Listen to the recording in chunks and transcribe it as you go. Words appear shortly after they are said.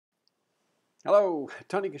Hello,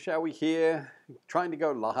 Tony Kishawi here, trying to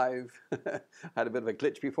go live. Had a bit of a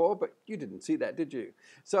glitch before, but you didn't see that, did you?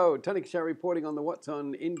 So, Tony Kishawi reporting on the What's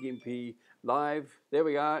On in Gympie live. There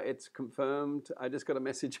we are, it's confirmed. I just got a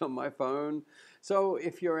message on my phone. So,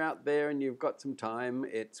 if you're out there and you've got some time,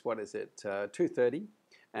 it's, 2:30,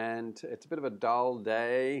 and it's a bit of a dull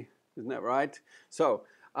day, isn't that right? So,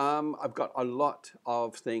 I've got a lot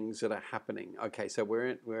of things that are happening. Okay, so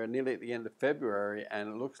we're nearly at the end of February, and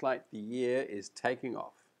it looks like the year is taking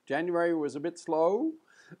off. January was a bit slow,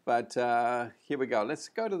 but here we go. Let's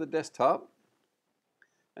go to the desktop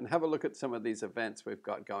and have a look at some of these events we've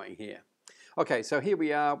got going here. Okay, so here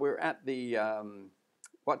we are. We're at the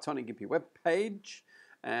What's On in Gympie web page,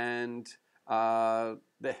 and there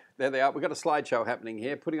they are. We've got a slideshow happening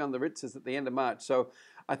here. Putting on the Ritzes at the end of March. So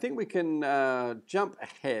I think we can jump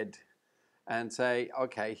ahead and say,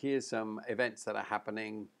 okay, here's some events that are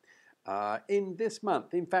happening in this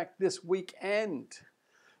month. In fact, this weekend.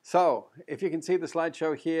 So if you can see the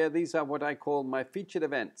slideshow here, these are what I call my featured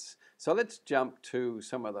events. So let's jump to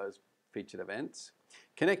some of those featured events.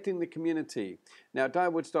 Connecting the community. Now, Di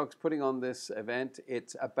Woodstock's putting on this event.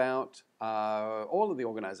 It's about all of the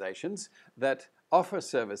organizations that offer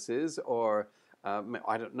services or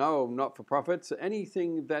I don't know, not-for-profits,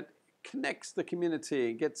 anything that connects the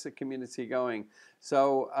community, gets the community going.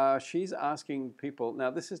 So she's asking people, now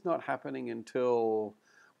this is not happening until,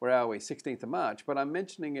 where are we, 16th of March, but I'm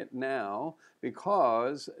mentioning it now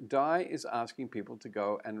because Di is asking people to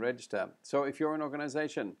go and register. So if you're an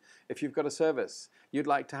organization, if you've got a service, you'd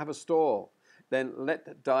like to have a stall, then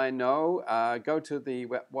let Di know. Go to the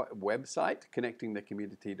website,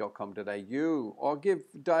 connectingthecommunity.com.au, or give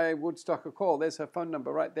Di Woodstock a call. There's her phone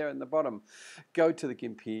number right there in the bottom. Go to the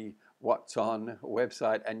Gympie What's On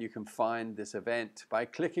website, and you can find this event by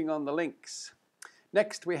clicking on the links.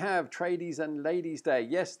 Next, we have Tradies and Ladies Day.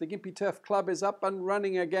 Yes, the Gympie Turf Club is up and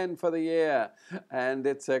running again for the year, and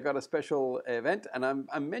it's got a special event, and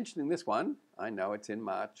I'm mentioning this one. I know it's in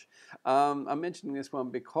March. I'm mentioning this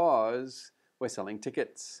one because we're selling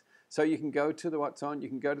tickets. So you can go to the What's On, you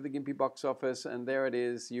can go to the Gympie Box Office, and there it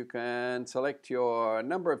is. You can select your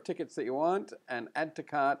number of tickets that you want and add to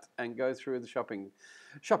cart and go through the shopping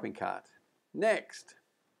cart. Next,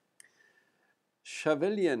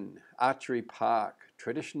 Chevallan Archery Park,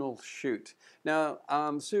 traditional shoot. Now,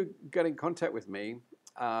 Sue got in contact with me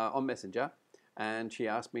on Messenger, and she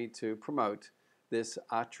asked me to promote this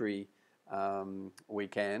archery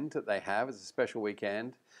weekend that they have. It's a special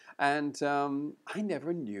weekend. And I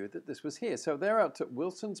never knew that this was here. So they're out at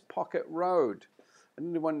Wilson's Pocket Road.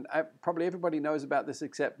 Probably everybody knows about this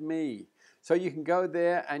except me. So you can go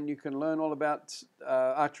there and you can learn all about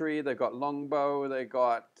archery. They've got longbow, they've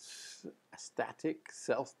got static,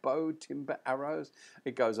 self-bow, timber arrows.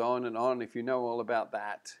 It goes on and on if you know all about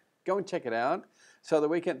that. Go and check it out. So the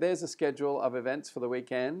weekend, there's a schedule of events for the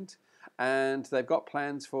weekend. And they've got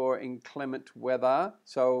plans for inclement weather,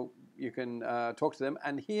 so you can talk to them.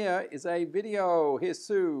 And here is a video. Here's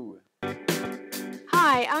Sue.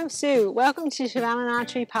 Hi, I'm Sue. Welcome to Chevallan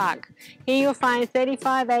Archery Park. Here you'll find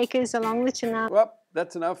 35 acres along the Chevallan. Well,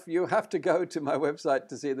 that's enough. You have to go to my website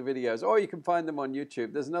to see the videos, or you can find them on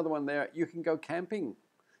YouTube. There's another one there. You can go camping.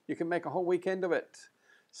 You can make a whole weekend of it.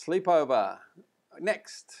 Sleepover.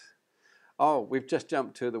 Next. Oh, we've just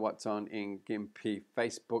jumped to the What's On in Gympie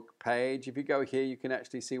Facebook page. If you go here, you can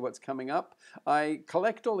actually see what's coming up. I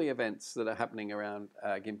collect all the events that are happening around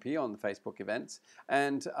Gympie on the Facebook events,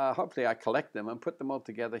 and hopefully I collect them and put them all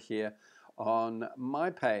together here on my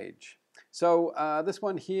page. So this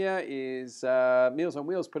one here is Meals on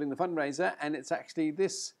Wheels putting the fundraiser, and it's actually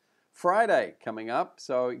this Friday coming up.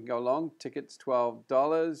 So you can go along. Tickets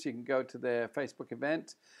 $12. You can go to their Facebook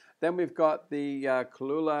event. Then we've got the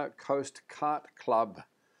Coolarts Coast Kart Club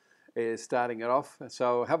is starting it off.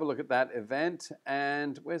 So have a look at that event.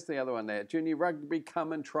 And where's the other one there? Junior Rugby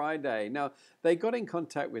Come and Try Day. Now, they got in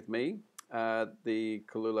contact with me, the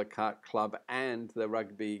Coolarts Kart Club and the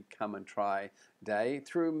Rugby Come and Try Day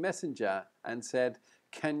through Messenger and said,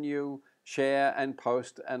 can you share and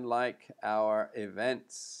post and like our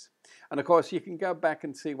events? And of course, you can go back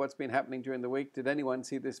and see what's been happening during the week. Did anyone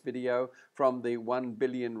see this video from the 1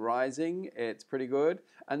 billion Rising? It's pretty good.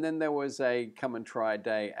 And then there was a Come and Try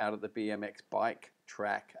Day out at the BMX bike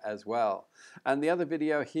track as well. And the other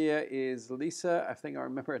video here is Lisa, I think I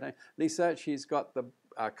remember her name. Lisa, she's got the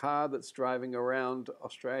car that's driving around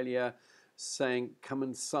Australia saying, come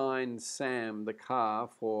and sign Sam, the car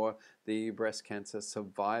for the breast cancer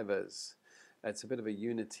survivors. It's a bit of a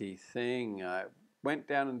unity thing. Went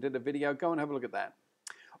down and did a video. Go and have a look at that.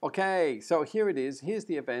 Okay, so here it is. Here's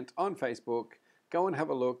the event on Facebook. Go and have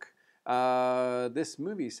a look. This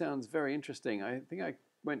movie sounds very interesting. I think I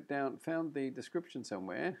went down, found the description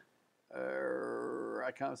somewhere.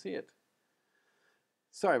 I can't see it.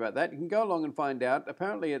 Sorry about that. You can go along and find out.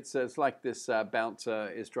 Apparently, it's like this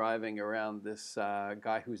bouncer is driving around this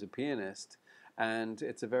guy who's a pianist, and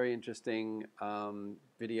it's a very interesting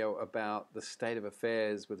video about the state of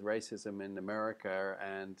affairs with racism in America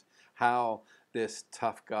and how this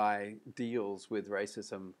tough guy deals with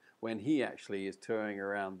racism when he actually is touring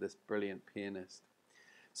around this brilliant pianist.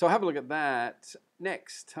 So have a look at that.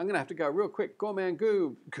 Next, I'm going to have to go real quick. Gourmet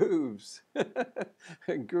Grooves.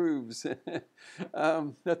 Grooves.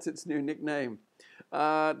 That's its new nickname.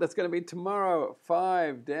 That's going to be tomorrow at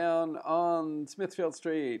 5 down on Smithfield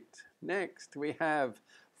Street. Next, we have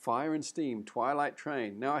Fire and Steam, Twilight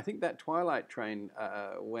Train. Now, I think that Twilight Train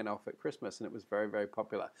went off at Christmas and it was very, very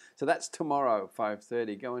popular. So that's tomorrow,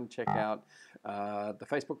 5:30. Go and check out the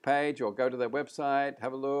Facebook page or go to their website,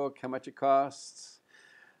 have a look, how much it costs.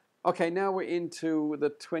 Okay, now we're into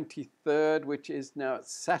the 23rd, which is now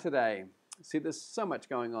Saturday. See, there's so much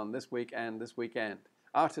going on this week and this weekend.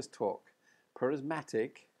 Artist Talk,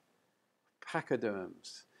 Prismatic,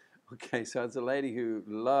 Pachyderms. Okay, so it's a lady who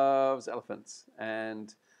loves elephants,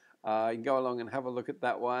 and you can go along and have a look at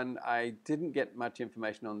that one. I didn't get much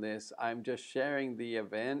information on this. I'm just sharing the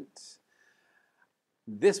event.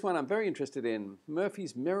 This one I'm very interested in.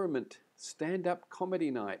 Murphy's Merriment stand-up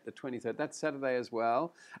comedy night, the 23rd. That's Saturday as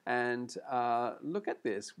well. And look at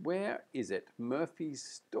this. Where is it? Murphy's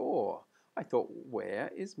store. I thought,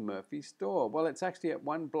 where is Murphy's store? Well, it's actually at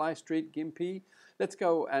 1 Bly Street, Gympie. Let's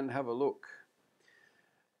go and have a look.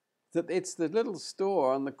 It's the little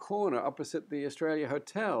store on the corner opposite the Australia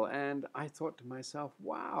Hotel. And I thought to myself,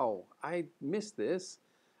 wow, I missed this.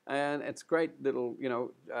 And it's great little,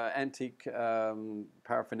 antique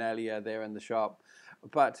paraphernalia there in the shop.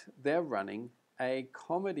 But they're running a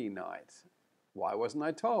comedy night. Why wasn't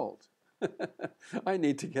I told? I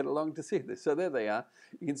need to get along to see this. So there they are.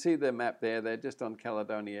 You can see the map there. They're just on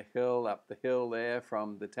Caledonia Hill, up the hill there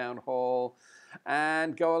from the town hall.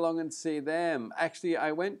 And go along and see them. Actually,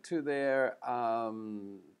 I went to their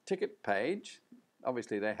ticket page.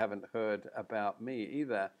 Obviously, they haven't heard about me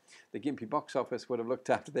either. The Gympie Box Office would have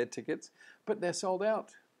looked after their tickets, but they're sold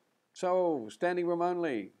out. So, standing room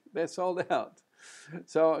only, they're sold out.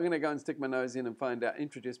 So I'm going to go and stick my nose in and find out,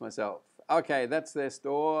 introduce myself. Okay, that's their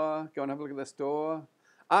store. Go and have a look at their store.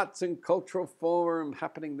 Arts and Cultural Forum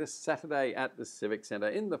happening this Saturday at the Civic Centre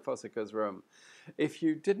in the Fossickers room. If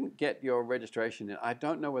you didn't get your registration in, I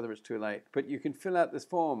don't know whether it's too late, but you can fill out this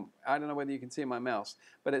form. I don't know whether you can see my mouse,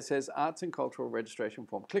 but it says Arts and Cultural Registration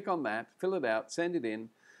Form. Click on that, fill it out, send it in.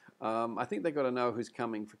 I think they've got to know who's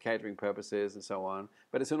coming for catering purposes and so on.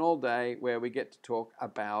 But it's an all day where we get to talk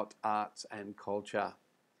about arts and culture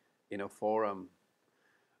in a forum.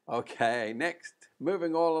 Okay, next,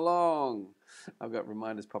 moving all along. I've got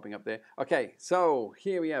reminders popping up there. Okay, so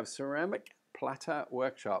here we have Ceramic Platter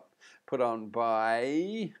Workshop put on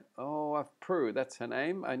by, Prue, that's her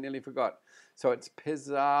name. I nearly forgot. So it's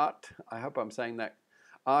Pizzart. I hope I'm saying that.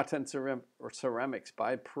 Art and Ceramics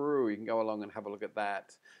by Prue. You can go along and have a look at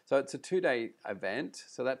that. So it's a 2-day event.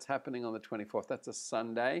 So that's happening on the 24th. That's a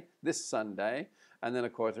Sunday, this Sunday. And then,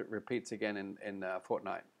 of course, it repeats again in a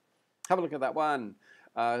fortnight. Have a look at that one.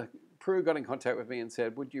 Prue got in contact with me and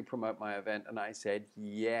said, would you promote my event? And I said,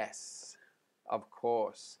 yes, of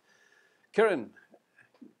course. Kieran,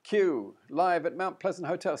 Q, live at Mount Pleasant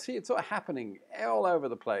Hotel. See, it's all happening all over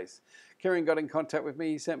the place. Kieran got in contact with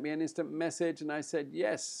me. He sent me an instant message, and I said,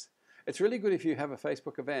 yes. It's really good if you have a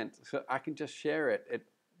Facebook event, so I can just share it.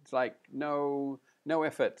 It's like no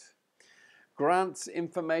effort. Grants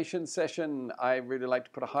information session. I really like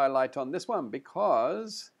to put a highlight on this one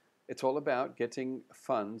because it's all about getting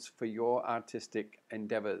funds for your artistic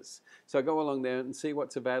endeavors. So go along there and see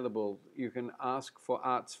what's available. You can ask for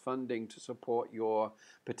arts funding to support your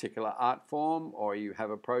particular art form, or you have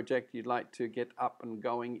a project you'd like to get up and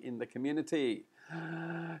going in the community.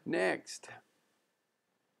 Next,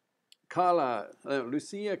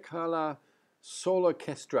 Lucia Carla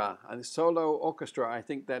Solorkestra, and solo orchestra, I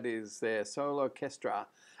think that is their Solorkestra.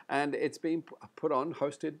 And it's been put on,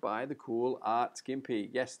 hosted by the Coolarts Gympie.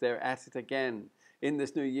 Yes, they're at it again in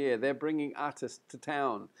this new year. They're bringing artists to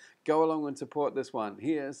town. Go along and support this one.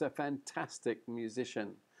 He is a fantastic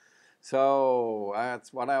musician. So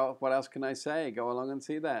that's what else can I say? Go along and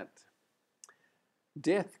see that.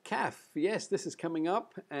 Death Calf. Yes, this is coming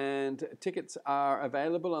up, and tickets are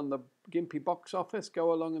available on the Gympie Box Office.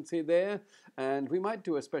 Go along and see there. And we might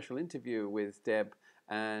do a special interview with Deb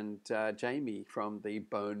and Jamie from the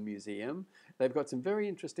Bone Museum. They've got some very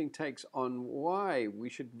interesting takes on why we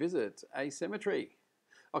should visit a cemetery.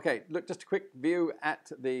 Okay, look, just a quick view at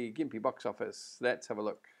the Gympie Box Office. Let's have a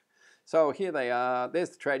look. So here they are.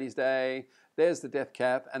 There's the Tradies Day. There's the Death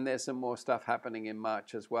Cap. And there's some more stuff happening in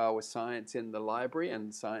March as well, with science in the library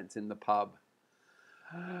and science in the pub.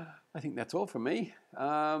 I think that's all from me.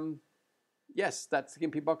 Yes, that's the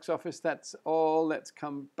Gympie Box Office. That's all. Let's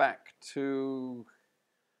come back to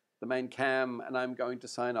the main cam, and I'm going to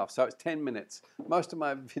sign off. So it's 10 minutes. Most of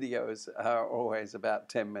my videos are always about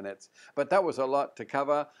 10 minutes, but that was a lot to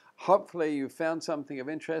cover. Hopefully you found something of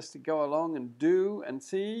interest to go along and do and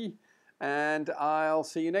see, and I'll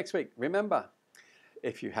see you next week. Remember,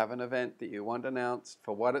 if you have an event that you want announced,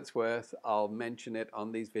 for what it's worth, I'll mention it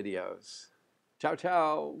on these videos. Ciao,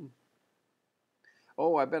 ciao.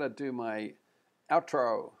 Oh, I better do my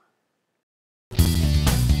outro.